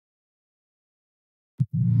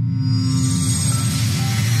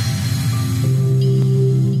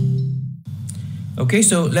Okay,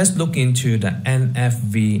 so let's look into the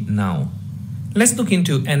NFV now. Let's look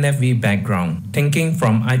into NFV background. Thinking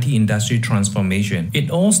from IT industry transformation, it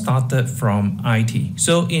all started from IT.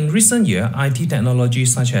 So in recent years, IT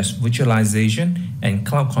technologies such as virtualization and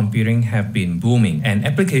cloud computing have been booming, and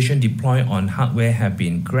applications deployed on hardware have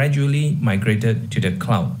been gradually migrated to the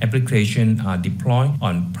cloud. Applications are deployed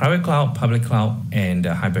on private cloud, public cloud, and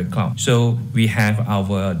hybrid cloud. So we have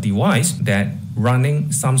our device that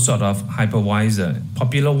running some sort of hypervisor.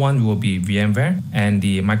 Popular one will be VMware and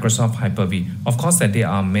the Microsoft Hyper-V. Of course, that there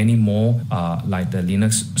are many more like the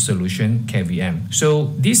Linux solution KVM.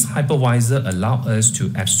 So this hypervisor allows us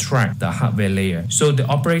to abstract the hardware layer. So the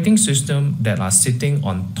operating system that are sitting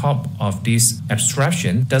on top of this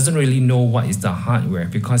abstraction doesn't really know what is the hardware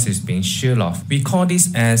because it's being shielded off. We call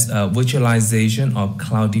this as a virtualization or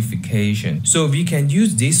cloudification. So we can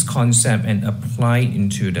use this concept and apply it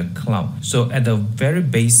into the cloud. So at the very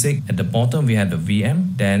basic, at the bottom we have the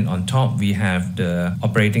VM, then on top we have the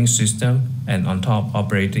operating system, and on top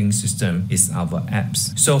operating system is our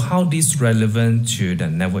apps. So how this relevant to the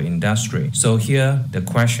network industry? So here the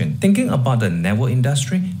question, thinking about the network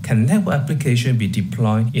industry, can network application be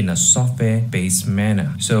deployed in a software-based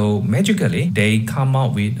manner? So magically, they come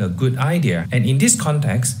up with a good idea, and in this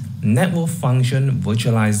context, network function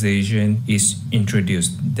virtualization is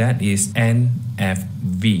introduced. That is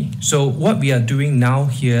NFV. So what we are doing now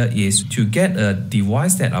here is to get a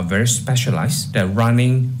device that are very specialized, that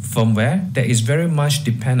running firmware that is very much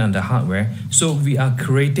depend on the hardware. So we are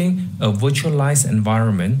creating a virtualized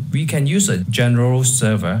environment. We can use a general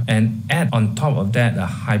server and add on top of that a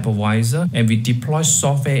hypervisor, and we deploy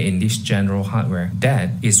software in this general hardware.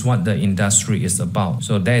 That is what the industry is about.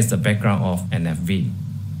 So that is the background of NFV.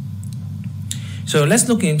 So let's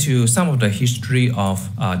look into some of the history of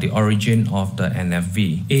the origin of the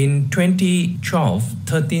NFV. In 2012,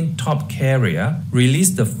 13 top carrier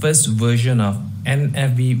released the first version of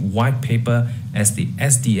NFV white paper as the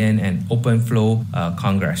SDN and OpenFlow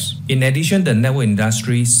Congress. In addition, the Network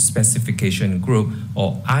Industry Specification Group,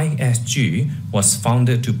 or ISG, was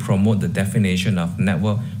founded to promote the definition of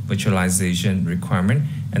network virtualization requirement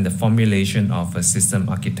and the formulation of a system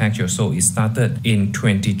architecture. So it started in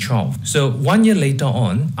 2012. So 1 year later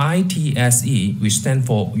on, ITSE, which stands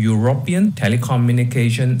for European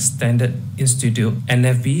Telecommunication Standard Institute,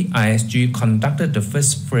 NFV ISG, conducted the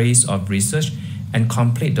first phase of research and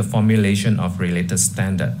complete the formulation of related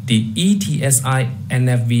standard. The ETSI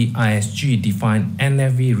NFV ISG defined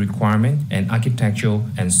NFV requirement and architecture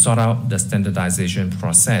and sort out the standardization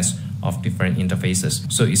process of different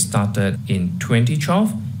interfaces. So it started in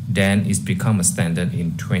 2012, then it's become a standard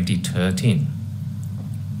in 2013.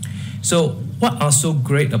 So what are so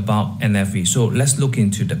great about NFV? So let's look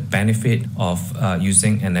into the benefit of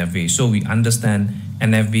using NFV. So we understand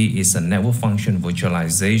NFV is a network function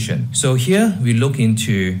virtualization. So here we look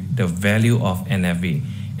into the value of NFV.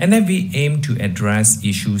 NFV aims to address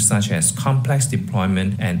issues such as complex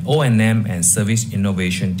deployment and O&M and service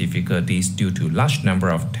innovation difficulties due to large number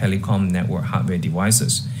of telecom network hardware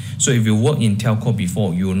devices. So if you work in telco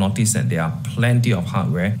before, you will notice that there are plenty of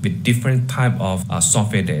hardware with different type of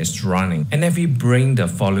software that is running. NFV bring the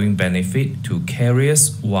following benefit to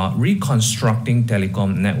carriers while reconstructing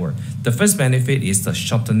telecom network. The first benefit is the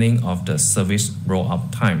shortening of the service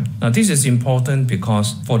rollout time. Now this is important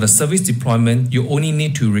because for the service deployment, you only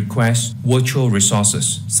need to request virtual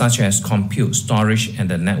resources such as compute, storage, and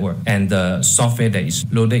the network, and the software that is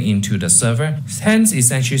loaded into the server. Hence,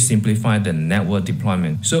 it's actually simplified the network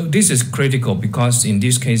deployment. So this is critical because in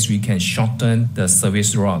this case, we can shorten the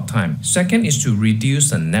service rollout time. Second is to reduce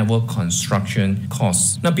the network construction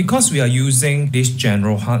costs. Now, because we are using this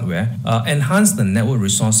general hardware, enhance the network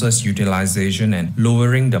resources utilization and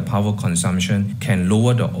lowering the power consumption can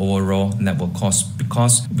lower the overall network cost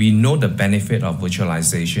because we know the benefit of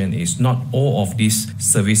virtualization is not all of these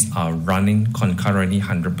services are running concurrently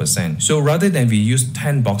 100%. So rather than we use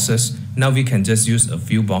 10 boxes, now we can just use a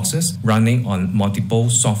few boxes running on multiple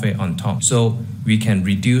software on top. So we can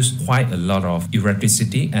reduce quite a lot of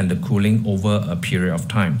electricity and the cooling over a period of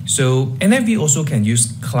time. So NFV also can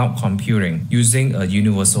use cloud computing using a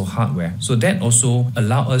universal hardware. So that also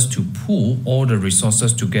allows us to pool all the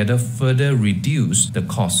resources together, further reduce the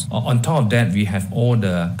cost. On top of that, we have all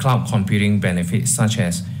the cloud computing benefits such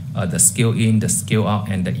as the scale in, the scale out,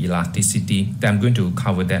 and the elasticity. I'm going to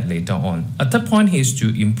cover that later on. A third point is to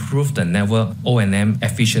improve the network O&M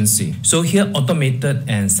efficiency. So here, automated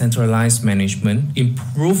and centralized management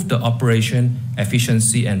improve the operation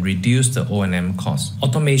efficiency and reduce the O&M cost.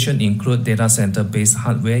 Automation include data center-based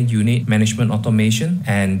hardware unit management automation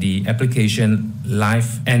and the application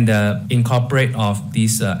life and the incorporate of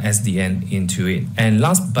this SDN into it. And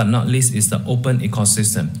last but not least is the open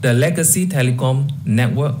ecosystem. The legacy telecom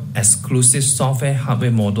network exclusive software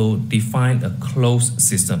hardware model define a closed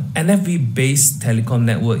system. NFV-based telecom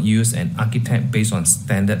network use an architect based on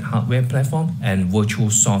standard hardware platform and virtual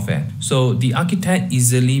software. So the architect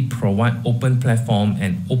easily provide open platform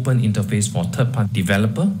and open interface for third-party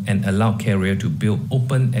developer and allow carrier to build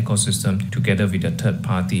open ecosystem together with a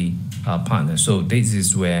third-party partner. So this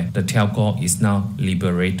is where the telco is now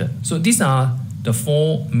liberated. So these are the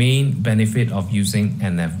four main benefits of using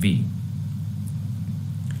NFV.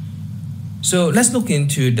 So let's look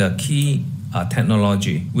into the key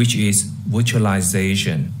technology, which is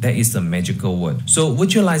virtualization. That is the magical word. So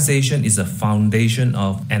virtualization is the foundation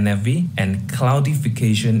of NFV and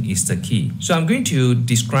cloudification is the key. So I'm going to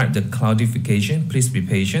describe the cloudification. Please be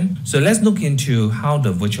patient. So let's look into how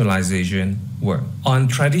the virtualization works. On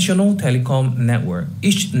traditional telecom network,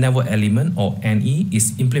 each network element or NE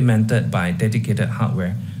is implemented by dedicated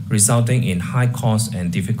hardware, resulting in high cost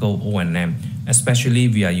and difficult O&M. Especially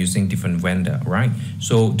we are using different vendor, right?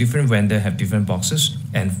 So different vendor have different boxes,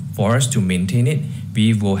 and for us to maintain it,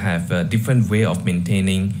 we will have a different way of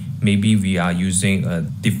maintaining. Maybe we are using a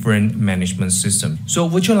different management system. So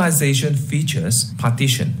virtualization features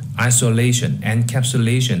partition, isolation,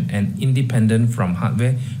 encapsulation, and independent from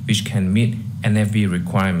hardware, which can meet NFV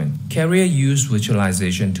requirement. Carrier use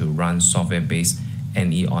virtualization to run software-based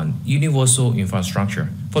NE on universal infrastructure.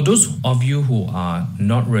 For those of you who are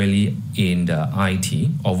not really in the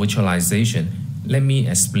IT or virtualization, let me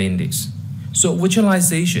explain this. So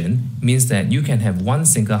virtualization means that you can have one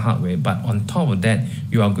single hardware, but on top of that,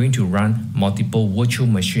 you are going to run multiple virtual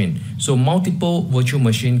machines. So multiple virtual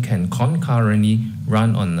machines can concurrently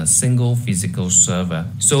run on a single physical server.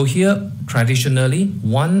 So here, traditionally,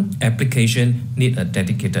 one application needs a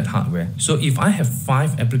dedicated hardware. So if I have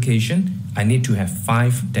 5 applications, I need to have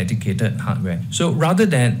 5 dedicated hardware. So rather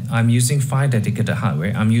than I'm using 5 dedicated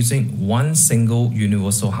hardware, I'm using one single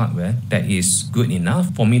universal hardware that is good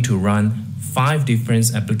enough for me to run 5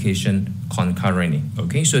 different applications concurrently.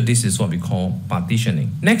 Okay, so this is what we call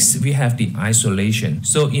partitioning. Next, we have the isolation.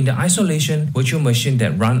 So in the isolation, virtual machines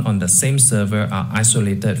that run on the same server are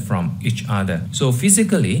isolated from each other. So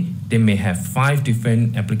physically, they may have 5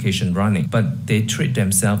 different applications running, but they treat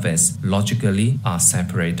themselves as logically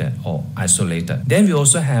separated or isolated. Then we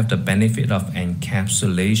also have the benefit of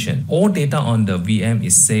encapsulation. All data on the VM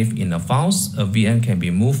is saved in a files. A VM can be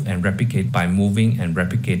moved and replicated by moving and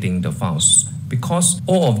replicating the files. Because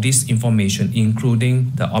all of this information,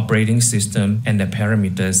 including the operating system and the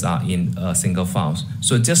parameters, are in a single file.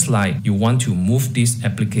 So just like you want to move this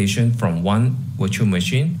application from one virtual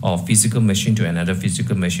machine or physical machine to another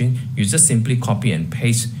physical machine, you just simply copy and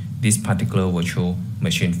paste this particular virtual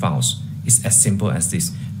machine files. It's as simple as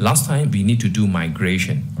this. Last time we need to do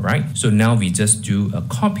migration, right? So now we just do a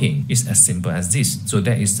copying. It's as simple as this. So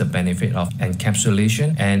that is the benefit of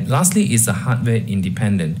encapsulation. And lastly is the hardware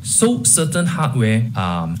independent. So certain hardware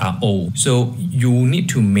are old. So you need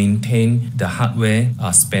to maintain the hardware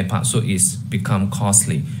spare parts. So it's become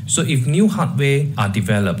costly. So if new hardware are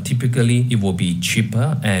developed, typically it will be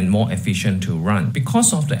cheaper and more efficient to run.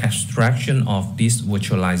 Because of the abstraction of this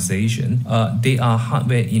virtualization, they are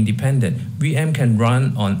hardware independent. VM can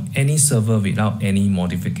run on any server without any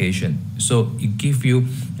modification. So it gives you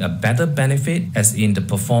a better benefit as in the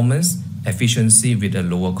performance, efficiency with a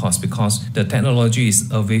lower cost because the technology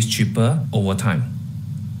is always cheaper over time.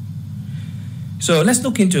 So let's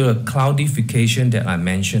look into the cloudification that I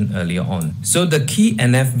mentioned earlier on. So the key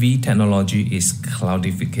NFV technology is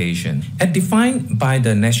cloudification. As defined by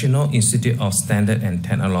the National Institute of Standards and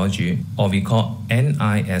Technology, or we call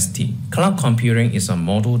NIST, cloud computing is a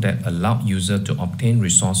model that allows users to obtain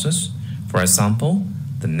resources. For example,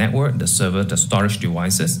 the network, the server, the storage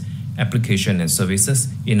devices, application and services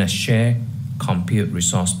in a shared compute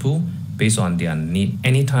resource pool based on their need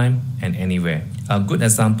anytime and anywhere. A good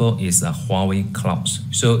example is Huawei Clouds.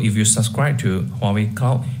 So if you subscribe to Huawei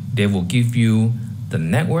Cloud, they will give you the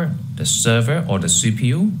network, the server or the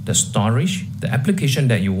CPU, the storage, the application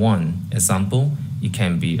that you want. Example, it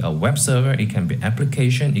can be a web server, it can be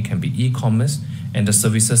application, it can be e-commerce, and the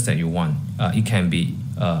services that you want. It can be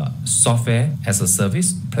software as a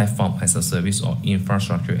service, platform as a service, or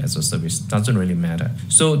infrastructure as a service. Doesn't really matter.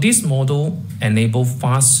 So this model enables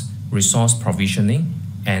fast resource provisioning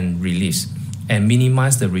and release, and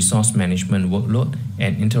minimize the resource management workload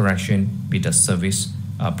and interaction with the service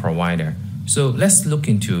provider. So let's look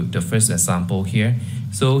into the first example here.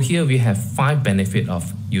 So here we have 5 benefits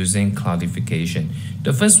of using cloudification.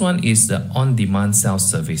 The first one is the on-demand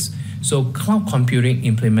self-service. So cloud computing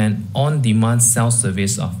implement on-demand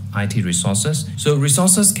self-service of IT resources. So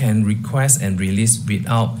resources can request and release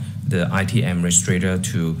without the IT administrator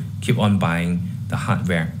to keep on buying the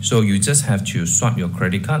hardware. So you just have to swipe your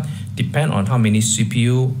credit card. Depend on how many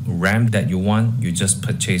CPU, RAM that you want, you just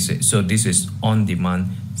purchase it. So this is on-demand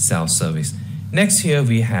self-service. Next here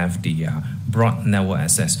we have the broad network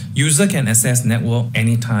access. User can access network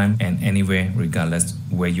anytime and anywhere regardless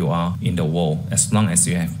where you are in the world as long as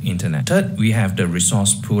you have internet. Third, we have the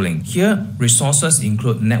resource pooling. Here, resources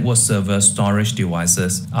include network server storage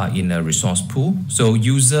devices are in a resource pool. So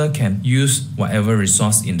user can use whatever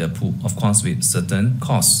resource in the pool, of course with certain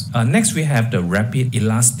costs. Next, we have the rapid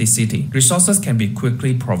elasticity. Resources can be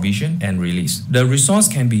quickly provisioned and released. The resource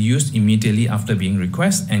can be used immediately after being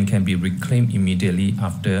requested and can be reclaimed immediately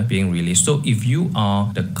after being released. So if you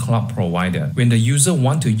are the cloud provider, when the user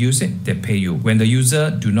want to use it, they pay you. When the user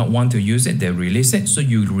do not want to use it, they release it. So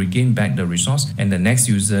you regain back the resource and the next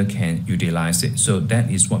user can utilize it. So that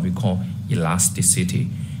is what we call elasticity.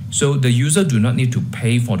 So the user do not need to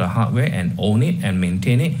pay for the hardware and own it and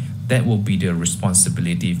maintain it. That will be the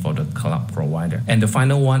responsibility for the cloud provider. And the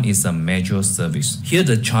final one is a measure service. Here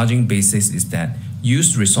the charging basis is that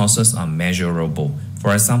used resources are measurable.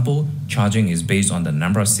 For example, charging is based on the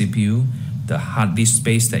number of CPU, the hard disk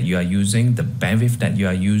space that you are using, the bandwidth that you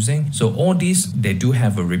are using. So all these, they do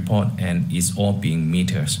have a report and it's all being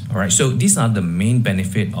metered. All right, so these are the main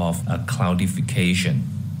benefit of a cloudification.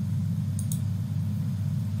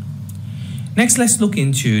 Next, let's look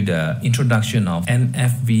into the introduction of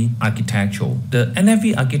NFV architecture. The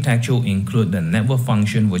NFV architecture include the network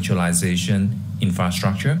function virtualization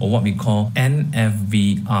infrastructure, or what we call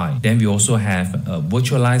NFVI. Then we also have a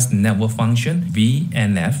virtualized network function,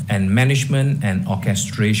 VNF, and management and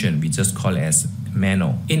orchestration, we just call it as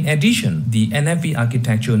MANO. In addition, the NFV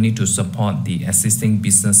architecture need to support the existing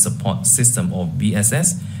business support system, or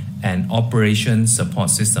BSS, and operation support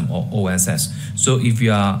system, or OSS. So if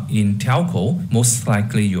you are in telco, most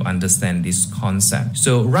likely you understand this concept.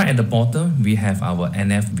 So right at the bottom, we have our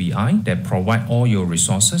NFVI that provide all your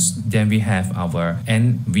resources. Then we have our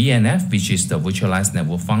VNF, which is the virtualized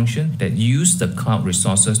network function that use the cloud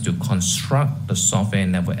resources to construct the software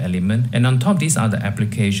network element. And on top, these are the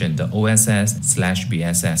application, the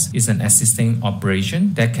OSS/BSS is an existing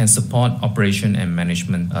operation that can support operation and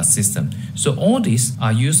management system. So all these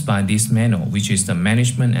are used by this manual, which is the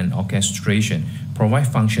management and orchestration, provide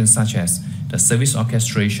functions such as the service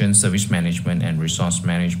orchestration, service management, and resource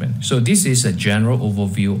management. So this is a general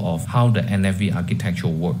overview of how the NFV architecture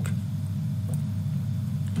work.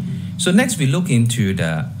 So next we look into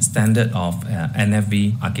the standard of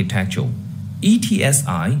NFV architecture.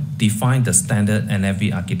 ETSI define the standard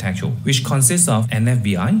NFV architecture, which consists of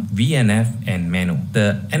NFVI, VNF, and MANO.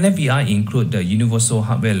 The NFVI include the universal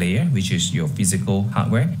hardware layer, which is your physical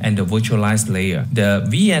hardware, and the virtualized layer. The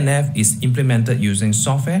VNF is implemented using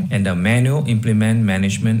software, and the MANO implement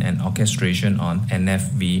management and orchestration on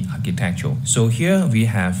NFV architecture. So here we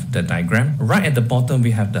have the diagram. Right at the bottom,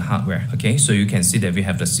 we have the hardware. Okay, so you can see that we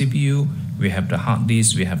have the CPU, we have the hard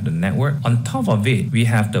disk, we have the network. On top of it, we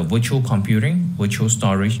have the virtual computing, virtual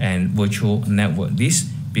storage, and virtual network. This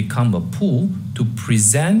become a pool to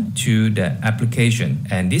present to the application.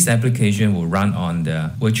 And this application will run on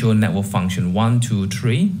the virtual network function 1, 2,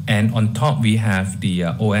 3. And on top, we have the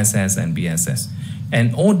OSS and BSS.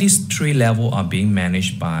 And all these 3 levels are being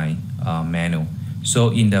managed by MANO. So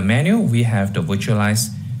in the MANO, we have the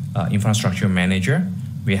virtualized infrastructure manager,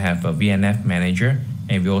 we have a VNF manager,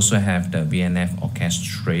 and we also have the VNF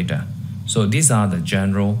orchestrator. So these are the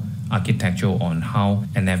general architecture on how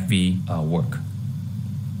NFV work.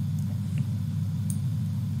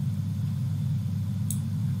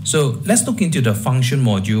 So let's look into the function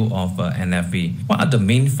module of NFV. What are the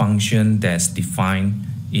main functions that's defined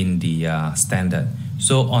in the standard?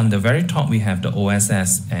 So on the very top, we have the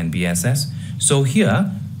OSS and BSS. So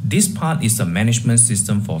here, this part is a management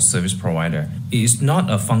system for service provider. It is not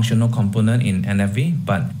a functional component in NFV,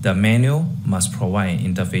 but the manual must provide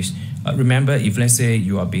an interface. Remember, if let's say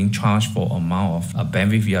you are being charged for amount of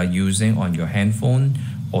bandwidth you are using on your handphone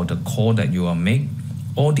or the call that you are make,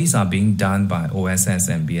 all these are being done by OSS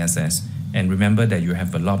and BSS. And remember that you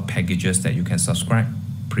have a lot of packages that you can subscribe,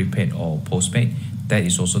 prepaid or postpaid. That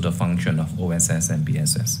is also the function of OSS and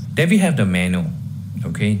BSS. Then we have the manual.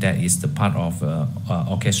 Okay, that is the part of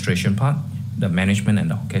orchestration part, the management and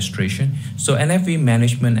the orchestration. So NFV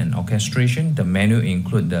management and orchestration, the menu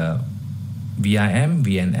include the VIM,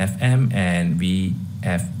 VNFM, and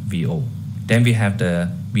VFVO. Then we have the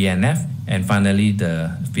VNF, and finally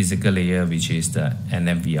the physical layer, which is the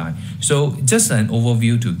NFVI. So just an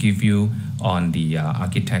overview to give you on the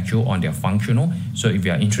architecture, on their functional. So if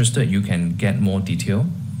you are interested, you can get more detail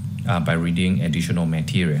by reading additional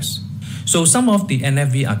materials. So some of the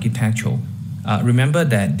NFV architecture, remember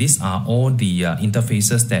that these are all the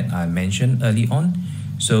interfaces that I mentioned early on.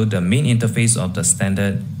 So the main interface of the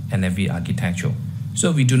standard NFV architecture.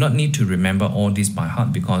 So we do not need to remember all this by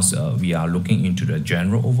heart because we are looking into the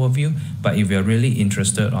general overview. But if you're really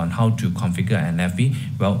interested on how to configure NFV,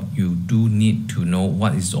 well, you do need to know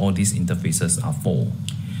what is all these interfaces are for.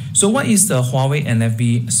 So what is the Huawei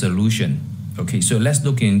NFV solution? Okay, so let's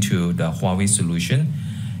look into the Huawei solution.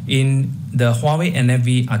 In the Huawei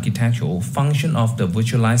NFV architecture, function of the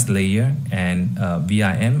virtualized layer and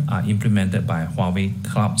VIM are implemented by Huawei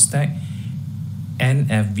Cloud Stack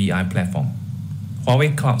NFVI platform.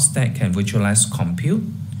 Huawei Cloud Stack can virtualize compute,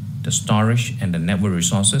 the storage, and the network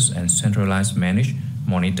resources, and centralize, manage,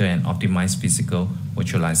 monitor, and optimize physical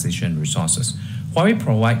virtualization resources. Huawei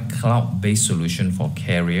provide cloud-based solution for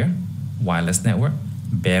carrier, wireless network,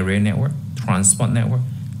 barrier network, transport network,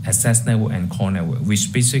 access network, and core network,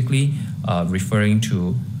 which basically referring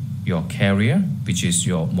to your carrier, which is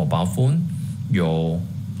your mobile phone, your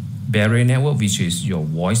barrier network, which is your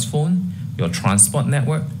voice phone, your transport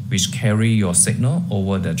network, which carry your signal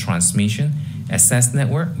over the transmission, access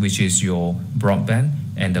network, which is your broadband,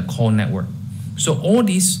 and the core network. So all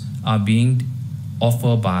these are being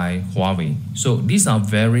offered by Huawei. So these are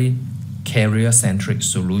very carrier-centric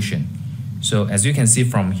solution. So as you can see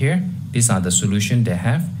from here, these are the solutions they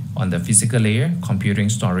have on the physical layer, computing,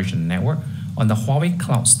 storage, and network. On the Huawei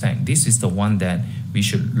Cloud Stack, this is the one that we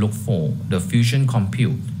should look for: the Fusion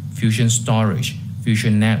Compute, Fusion Storage,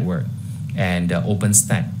 Fusion Network, and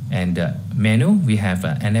OpenStack. And the menu, we have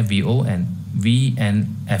NFVO and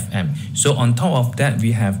VNFM. So on top of that,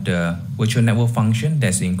 we have the virtual network function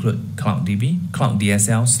that include CloudDB, Cloud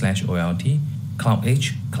DSL/OLT, Cloud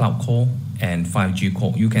Edge, Cloud Core, and 5G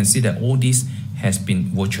Core. You can see that all these has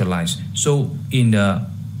been virtualized. So in the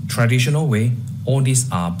traditional way, all these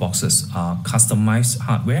boxes are customized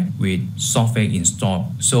hardware with software installed.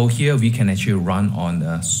 So here we can actually run on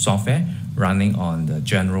the software running on the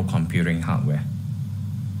general computing hardware.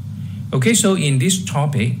 Okay, so in this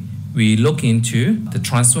topic, we look into the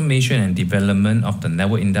transformation and development of the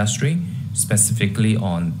network industry, specifically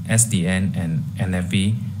on SDN and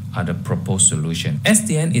NFV are the proposed solution.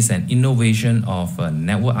 SDN is an innovation of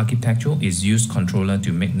network architecture. It's used controller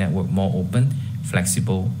to make network more open,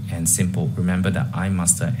 flexible, and simple. Remember the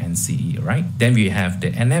iMaster NCE, right? Then we have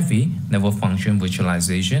the NFV, Network Function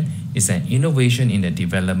Virtualization. It's an innovation in the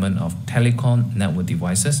development of telecom network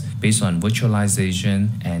devices based on virtualization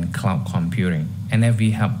and cloud computing.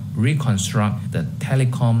 NFV help reconstruct the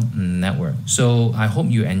telecom network. So I hope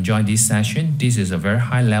you enjoyed this session. This is a very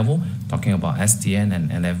high level talking about SDN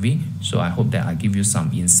and NFV. So I hope that I give you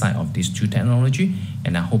some insight of these two technology,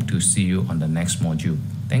 and I hope to see you on the next module.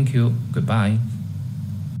 Thank you. Goodbye.